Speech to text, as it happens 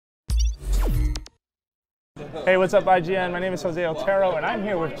Hey, what's up, IGN? My name is Jose Otero, and I'm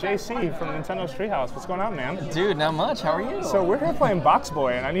here with JC from Nintendo's Treehouse. What's going on, man? Dude, not much. How are you? So we're here playing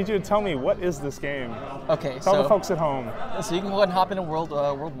Boxboy, and I need you to tell me, what is this game? Okay, Tell the folks at home. So you can go ahead and hop into World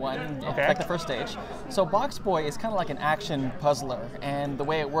 1 and Okay. the first stage. So Boxboy is kind of like an action puzzler, and the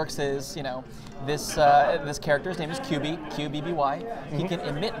way it works is, you know, this character, his name is Kirby, Q-B-B-Y. He can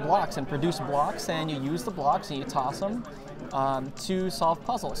emit blocks and produce blocks, and you use the blocks and you toss them to solve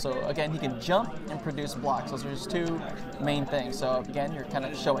puzzles. So again, he can jump and produce blocks. Those are his two main things. So again, you're kind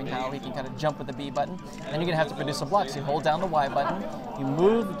of showing how he can kind of jump with the B button, and you're gonna have to produce some blocks. You hold down the Y button, you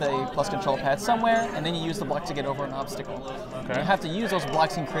move the plus control pad somewhere, and then you use the block to get over an obstacle. Okay. You have to use those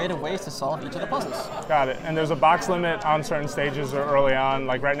blocks in creative ways to solve each of the puzzles. Got it. And there's a box limit on certain stages or early on.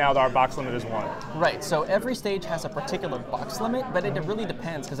 Like right now, our box limit is 1. Right, so every stage has a particular box limit, but it really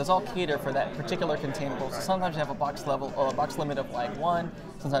depends because it's all catered for that particular containable. So sometimes you have a box level or a box limit of like 1,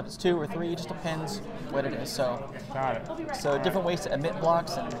 sometimes it's 2 or 3, it just depends what it is. So, Got it. so different ways to emit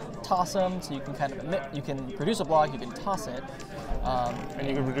blocks and toss them. So you can kind of emit, you can produce a block, you can toss it. And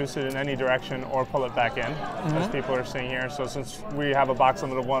you can produce it in any direction or pull it back in, as people are seeing here. So since we have a box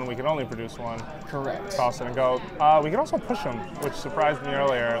limit of 1, we can only produce 1. Correct. Toss it and go. We can also push them, which surprised me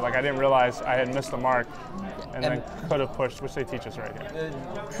earlier. Like I didn't realize I had missed the mark, and then could have pushed, which they teach us right here.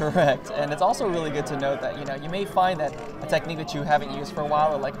 Correct, and it's also really good to note that you may find that a technique that you haven't used for a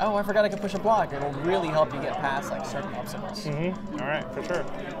while, or like, oh, I forgot I could push a block. It'll really help you get past like certain obstacles. All right, for sure.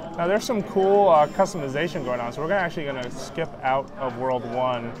 Now there's some cool customization going on, so we're actually going to skip out of World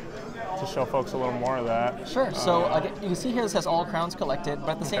 1 to show folks a little more of that. Sure, so again, you can see here this has all crowns collected, but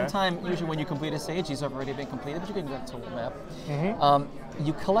at the same Okay. time, usually when you complete a stage, these have already been completed, but you can go to the map.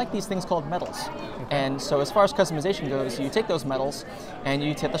 You collect these things called medals. And so as far as customization goes, you take those medals and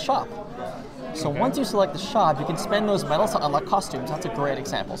you hit the shop. So once you select the shop, you can spend those medals to unlock costumes. That's a great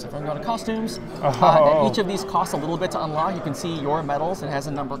example. So if I'm going to costumes, and each of these costs a little bit to unlock. You can see your medals. It has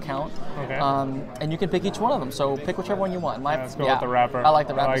a number count. Okay. And you can pick each one of them. So pick whichever one you want. Let's go with the wrapper. I like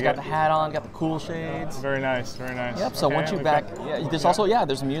the wrapper. I It's like got it. the hat on, got the cool shades. Very nice, very nice. Yep. So Okay, once you we've back, got- there's also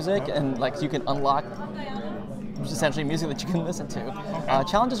there's music and like you can unlock essentially music that you can listen to.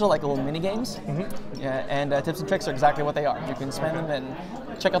 Challenges are like little mini games, and tips and tricks are exactly what they are. You can spend them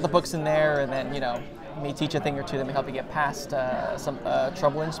and check out the books in there, and then may teach a thing or two that may help you get past some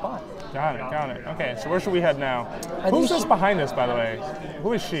trouble in spot. Got it. Okay, so where should we head now? I Who's think this behind us, by the way?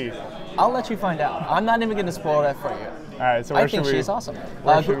 Who is she? I'll let you find out. I'm not even going to spoil that for you. All right, so where I should think we? she's awesome.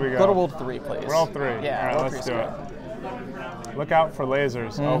 Where should we go? Go to World 3, please. World 3. Yeah, All right, World let's 3 do is it. Look out for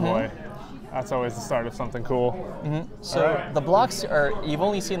lasers. Oh boy. That's always the start of something cool. So the blocks you've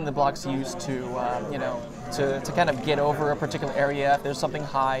only seen the blocks used to, to kind of get over a particular area. If there's something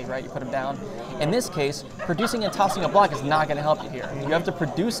high, right, you put them down. In this case, producing and tossing a block is not going to help you here. You have to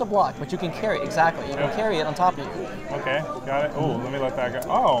produce a block, but you can carry it. Exactly. You can carry it on top of you. Okay, got it. Oh, let me let that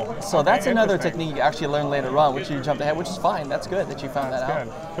go. Oh. So okay, that's another interesting. technique you actually learn later on, which you jumped ahead, which is fine. That's good that you found that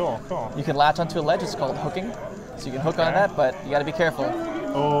out. Good. Cool. You can latch onto a ledge. It's called hooking. So you can hook on that, but you got to be careful.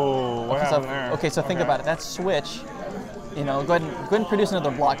 Oh, what happened there? Okay, so think about it. That switch, go ahead and produce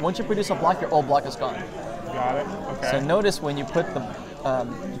another block. Once you produce a block, your old block is gone. Got it. Okay. So notice when you put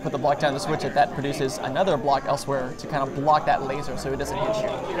the block down the switch, that produces another block elsewhere to kind of block that laser so it doesn't hit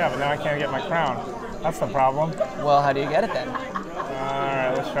you. Yeah, but now I can't get my crown. That's the problem. Well, how do you get it then? All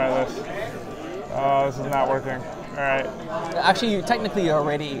right, let's try this. Oh, this is not working. All right. Actually, you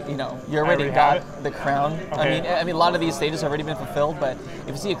already already got the crown. Okay. I mean, a lot of these stages have already been fulfilled, but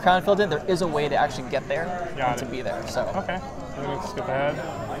if you see a crown filled in, there is a way to actually get there and to be there. So. Okay. Let's skip ahead.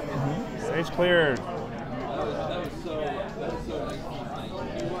 Stage cleared.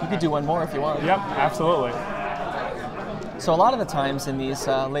 You could do one more if you want. Yep, absolutely. So a lot of the times in these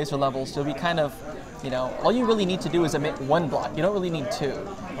laser levels, you'll be kind of, all you really need to do is emit one block. You don't really need 2.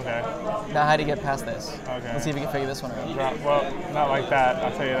 Okay. Now, how do you get past this? Okay. Let's see if we can figure this one out. Well, not like that.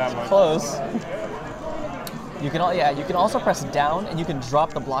 I'll tell you that much. Close. You can also press down and you can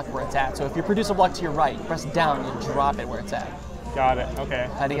drop the block where it's at. So if you produce a block to your right, you press down and drop it where it's at. Got it. Okay.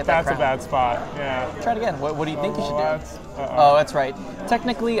 How do you get that That's a bad spot. Yeah. Try it again. What do you think you should do? Uh-oh. Oh, that's right.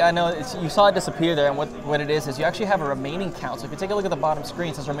 Technically, I know you saw it disappear there, and what it is you actually have a remaining count. So if you take a look at the bottom screen,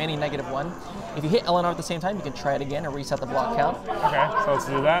 it says remaining -1. If you hit L and R at the same time, you can try it again and reset the block count. Okay, so let's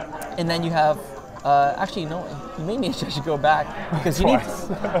do that. And then you have, actually, no, you may need to go back because you need,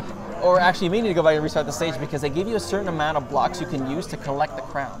 or actually you may need to go back and restart the stage because they give you a certain amount of blocks you can use to collect the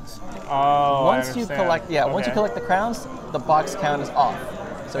crowns. Oh, Once you collect, once you collect the crowns, the box count is off.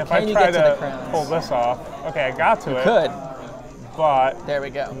 So if can I you try get to the crowns? pull this off, okay, I got to it. Could. but There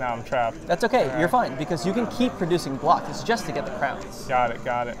we go. now I'm trapped. That's okay. All You're right. fine because you can keep producing blocks. It's just to get the crowns. Got it,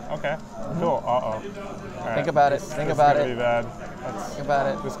 got it. Okay, cool. Uh-oh. All right. Think about it. Think about This it. is gonna be bad. Think about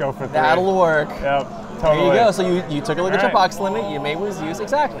it. Let's go for 3. That'll work. Yep, There totally. you go. So you took a look at your Alright. box limit. You made was use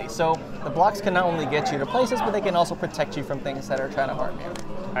exactly. So the blocks can not only get you to places, but they can also protect you from things that are trying to harm you.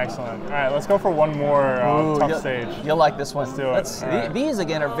 Excellent. All right, let's go for one more Ooh, tough you'll, stage. You'll like this one. Let's do it. All right. These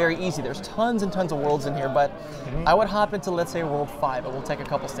again are very easy. There's tons and tons of worlds in here, but I would hop into, let's say, World 5, but we'll take a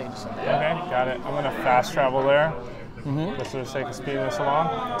couple stages in there. Okay, got it. I'm gonna fast travel there. Just for the sake of speeding this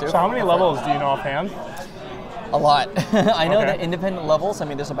along. Do it. So how many levels do you know offhand? A lot. I know Okay. that independent levels, I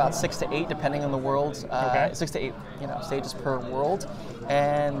mean, there's about 6 to 8 depending on the world. Okay. 6 to 8, stages per world,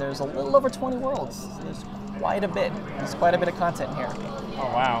 and there's a little over 20 worlds. There's quite a bit. There's quite a bit of content here. Oh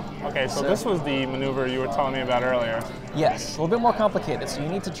wow. Okay, so this was the maneuver you were telling me about earlier. Yes, a little bit more complicated. So you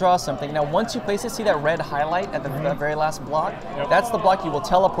need to draw something. Now, once you place it, see that red highlight at the very last block? Yep. That's the block you will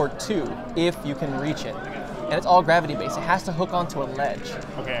teleport to if you can reach it. And it's all gravity based. It has to hook onto a ledge.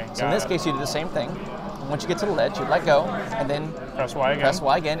 Okay. So in this case, you do the same thing. Once you get to the ledge, you let go, and then press Y again. press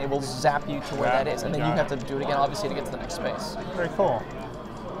Y again. It will zap you to where Zap, that is, and then you got have it. to do it again, obviously, to get to the next space. Very cool.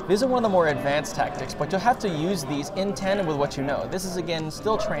 These are one of the more advanced tactics, but you'll have to use these in tandem with what you know. This is again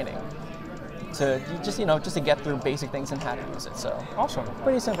still training to just to get through basic things and how to use it. So Awesome.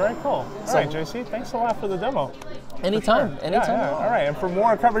 pretty simple. Very cool. So- All right, JC, thanks a lot for the demo. Anytime, Sure. anytime. Yeah, yeah. All right, and for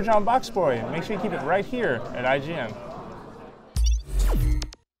more coverage on Boxboy, make sure you keep it right here at IGN.